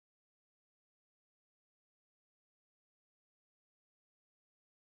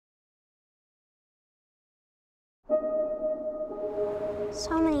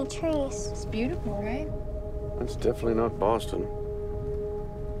So many trees. It's beautiful, right? That's definitely not Boston.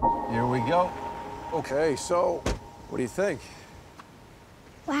 Here we go. Okay, so what do you think?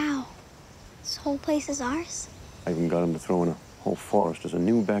 Wow. This whole place is ours? I even got him to throw in a whole forest as a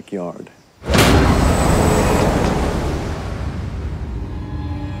new backyard.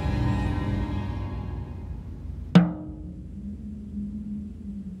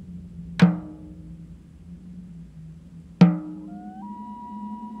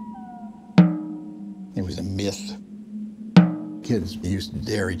 It was a myth. Kids used to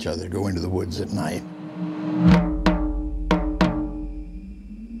dare each other to go into the woods at night.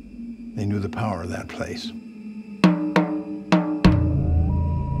 They knew the power of that place.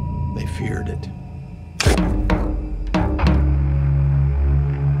 They feared it.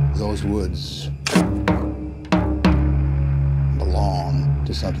 Those woods belong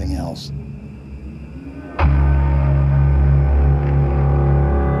to something else.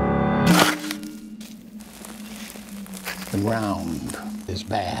 The ground is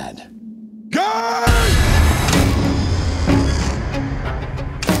bad.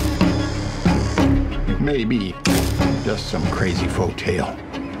 It may be just some crazy folk tale,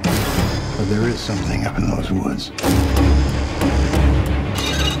 but there is something up in those woods.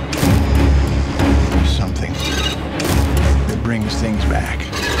 There's something that brings things back.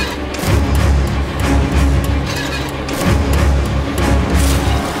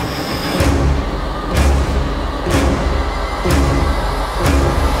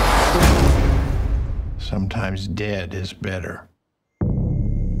 Sometimes dead is better.